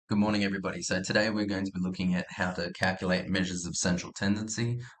Good morning, everybody. So today we're going to be looking at how to calculate measures of central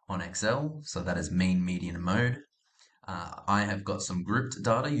tendency on Excel. So that is mean, median, and mode. I have got some grouped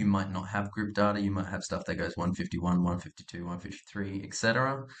data. You might not have grouped data. You might have stuff that goes 151, 152, 153,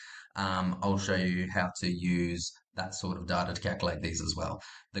 etc. I'll show you how to use that sort of data to calculate these as well.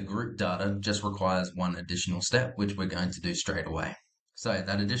 The group data just requires one additional step, which we're going to do straight away. So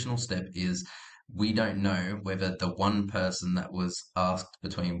that additional step is we don't know whether the one person that was asked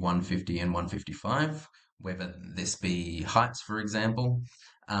between 150 and 155, whether this be heights, for example,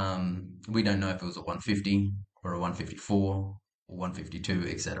 we don't know if it was a 150 or a 154 or 152,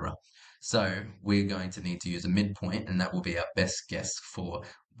 etc. So we're going to need to use a midpoint, and that will be our best guess for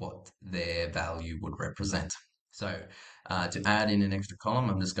what their value would represent. So to add in an extra column,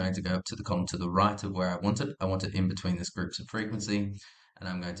 I'm just going to go up to the column to the right of where I want it. I want it in between this groups of frequency, and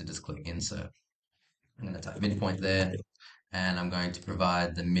I'm going to just click insert. I'm going to type midpoint there, and I'm going to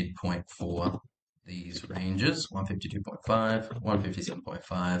provide the midpoint for these ranges, 152.5,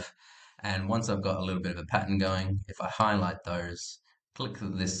 157.5. And once I've got a little bit of a pattern going, if I highlight those, click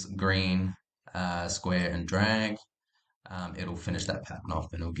this green square and drag, it'll finish that pattern off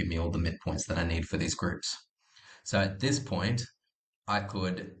and it'll give me all the midpoints that I need for these groups. So at this point, I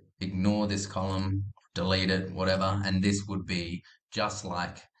could ignore this column, delete it, whatever, and this would be just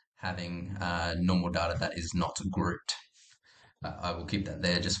like having normal data that is not grouped. I will keep that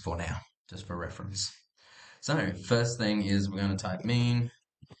there just for now, just for reference. So first thing is we're going to type mean,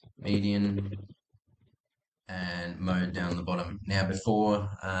 median, and mode down the bottom. Now before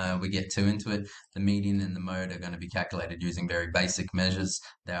we get too into it, the median and the mode are going to be calculated using very basic measures.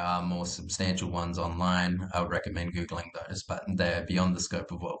 There are more substantial ones online. I would recommend Googling those, but they're beyond the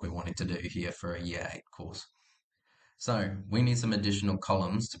scope of what we're wanting to do here for a year 8 course. So we need some additional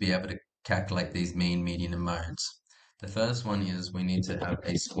columns to be able to calculate these mean, median, and modes. The first one is we need to have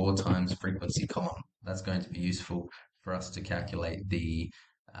a score times frequency column. That's going to be useful for us to calculate the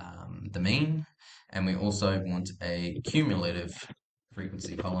mean, and we also want a cumulative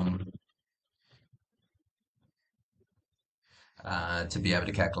frequency column to be able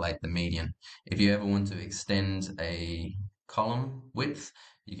to calculate the median. If you ever want to extend a column width,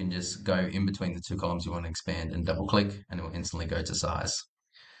 you can just go in between the two columns you want to expand and double click, and it will instantly go to size.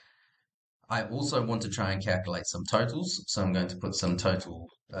 I also want to try and calculate some totals, so I'm going to put some total,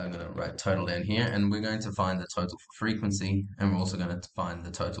 I'm going to write total down here, and we're going to find the total for frequency, and we're also going to find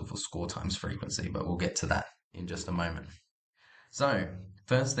the total for score times frequency, but we'll get to that in just a moment. So,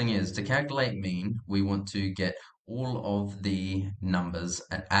 first thing is, to calculate mean, we want to get all of the numbers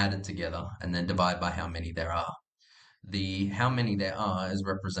and add it together, and then divide by how many there are. The how many there are is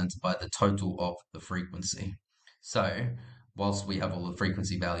represented by the total of the frequency. So, whilst we have all the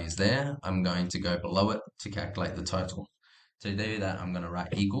frequency values there, I'm going to go below it to calculate the total. To do that, I'm going to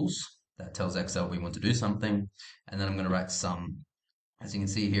write equals. That tells Excel we want to do something. And then I'm going to write sum. As you can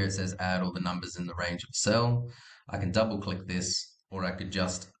see here, it says add all the numbers in the range of a cell. I can double click this, or I could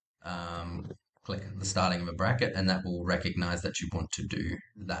just click the starting of a bracket, and that will recognize that you want to do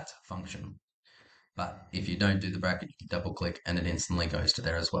that function. But if you don't do the bracket, you can double click and it instantly goes to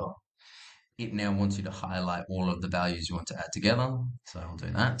there as well. It now wants you to highlight all of the values you want to add together. So I'll do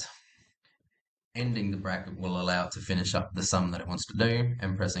that. Ending the bracket will allow it to finish up the sum that it wants to do,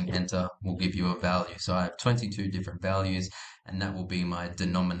 and pressing enter will give you a value. So I have 22 different values, and that will be my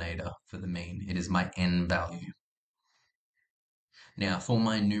denominator for the mean. It is my n value. Now for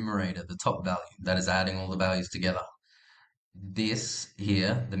my numerator, the top value, that is adding all the values together. This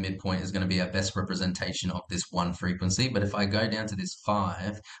here, the midpoint, is going to be our best representation of this one frequency. But if I go down to this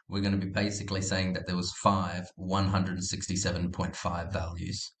 5, we're going to be basically saying that there was 5 167.5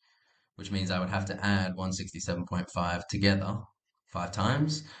 values, which means I would have to add 167.5 together 5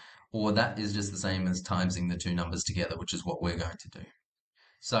 times, or that is just the same as timesing the two numbers together, which is what we're going to do.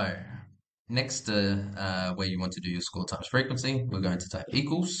 So next to where you want to do your score times frequency, we're going to type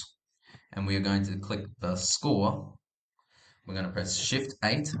equals, and we are going to click the score. We're going to press Shift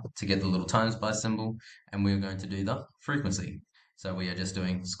 8 to get the little times by symbol, and we're going to do the frequency. So we are just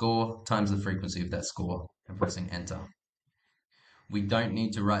doing score times the frequency of that score and pressing enter. We don't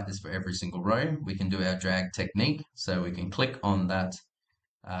need to write this for every single row. We can do our drag technique. So we can click on that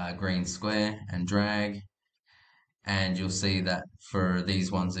green square and drag, and you'll see that for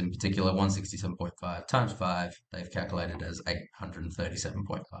these ones in particular, 167.5 times 5, they've calculated as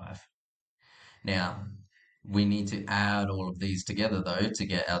 837.5. Now, we need to add all of these together though to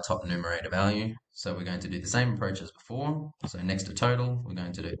get our top numerator value. So we're going to do the same approach as before. So next to total, we're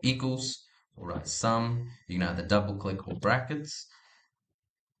going to do equals, or write sum. You can either double click or brackets.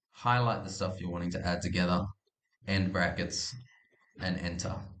 Highlight the stuff you're wanting to add together, end brackets, and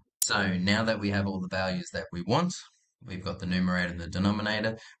enter. So now that we have all the values that we want, we've got the numerator and the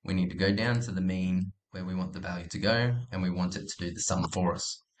denominator, we need to go down to the mean where we want the value to go, and we want it to do the sum for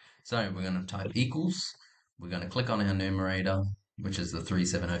us. So we're going to type equals, we're going to click on our numerator, which is the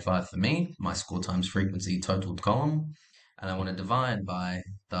 3705 for me, my score times frequency totaled column, and I want to divide by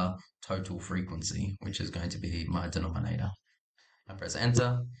the total frequency, which is going to be my denominator. I press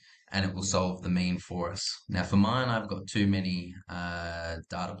enter and it will solve the mean for us. Now for mine, I've got too many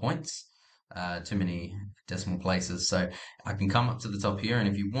data points, too many decimal places. So I can come up to the top here, and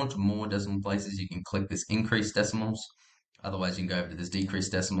if you want more decimal places, you can click this increase decimals. Otherwise, you can go over to this decrease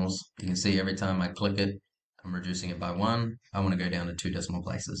decimals. You can see every time I click it, I'm reducing it by one. I want to go down to 2 decimal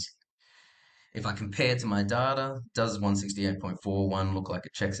places. If I compare to my data, does 168.41 look like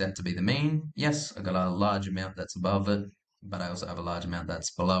it checks out to be the mean? Yes, I got a large amount that's above it, but I also have a large amount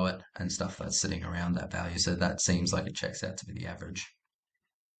that's below it and stuff that's sitting around that value. So that seems like it checks out to be the average.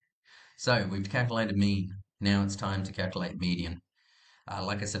 So we've calculated mean. Now it's time to calculate median.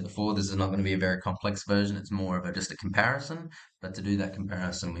 Like I said before, this is not going to be a very complex version. It's more of just a comparison. But to do that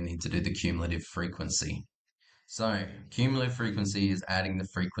comparison, we need to do the cumulative frequency. So cumulative frequency is adding the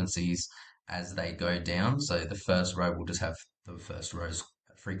frequencies as they go down. So the first row will just have the first row's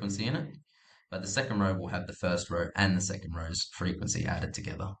frequency in it, but the second row will have the first row and the second row's frequency added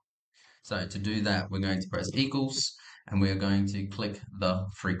together. So to do that, we're going to press equals, and we're going to click the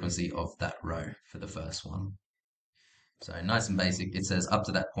frequency of that row for the first one. So nice and basic, it says up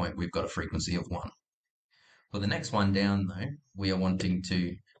to that point, we've got a frequency of 1. For the next one down though, we are wanting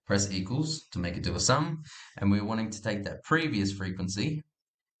to press equals to make it do a sum, and we're wanting to take that previous frequency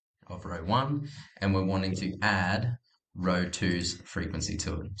of row 1 and we're wanting to add row 2's frequency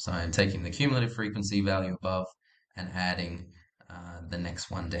to it. So I'm taking the cumulative frequency value above and adding the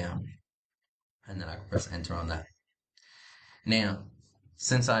next one down, and then I can press enter on that. Now,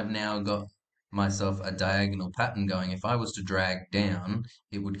 since I've now got myself a diagonal pattern going, if I was to drag down,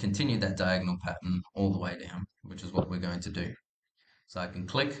 it would continue that diagonal pattern all the way down, which is what we're going to do. So I can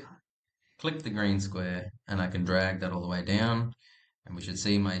click the green square, and I can drag that all the way down, and we should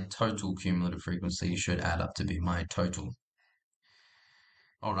see my total cumulative frequency should add up to be my total.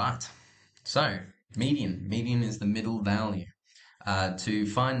 All right, so median. Median is the middle value. To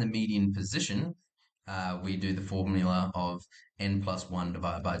find the median position, we do the formula of n plus 1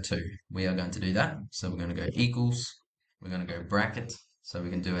 divided by 2. We are going to do that. So we're going to go equals, we're going to go bracket, so we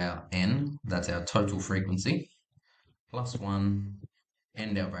can do our n, that's our total frequency, plus 1,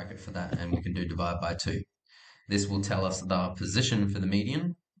 end our bracket for that, and we can do divide by 2. This will tell us the position for the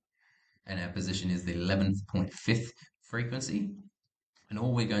median, and our position is the 11.5th frequency. And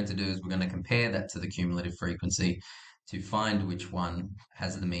all we're going to do is we're going to compare that to the cumulative frequency to find which one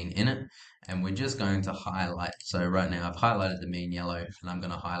has the mean in it. And we're just going to highlight. So right now I've highlighted the mean yellow, and I'm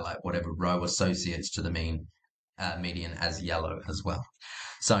going to highlight whatever row associates to the median as yellow as well.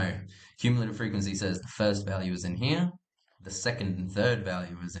 So cumulative frequency says the first value is in here, the second and third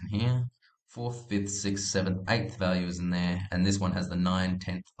value is in here, fourth, fifth, sixth, seventh, eighth value is in there, and this one has the 9,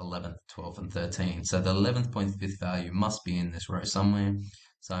 10th, 11th, 12th, and 13. So the 11th.5th value must be in this row somewhere.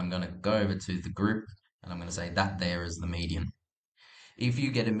 So I'm going to go over to the group, and I'm going to say that there is the median. If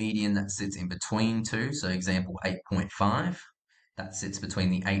you get a median that sits in between two, so example 8.5, that sits between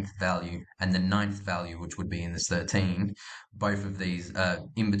the 8th value and the 9th value, which would be in this 13. Both of these,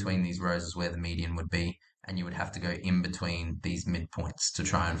 in between these rows is where the median would be, and you would have to go in between these midpoints to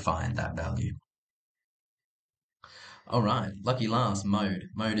try and find that value. All right, lucky last, mode.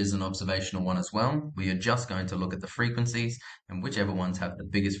 Mode is an observational one as well. We are just going to look at the frequencies, and whichever ones have the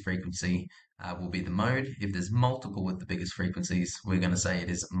biggest frequency will be the mode. If there's multiple with the biggest frequencies, we're going to say it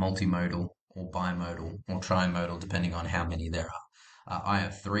is multimodal or bimodal or trimodal, depending on how many there are. I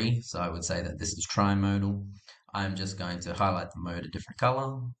have 3, so I would say that this is trimodal. I'm just going to highlight the mode a different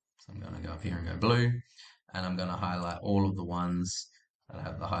color. So I'm going to go up here and go blue, and I'm going to highlight all of the ones that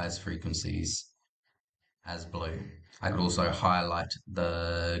have the highest frequencies as blue. I could also highlight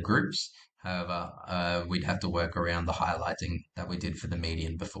the groups. However, we'd have to work around the highlighting that we did for the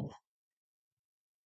median before.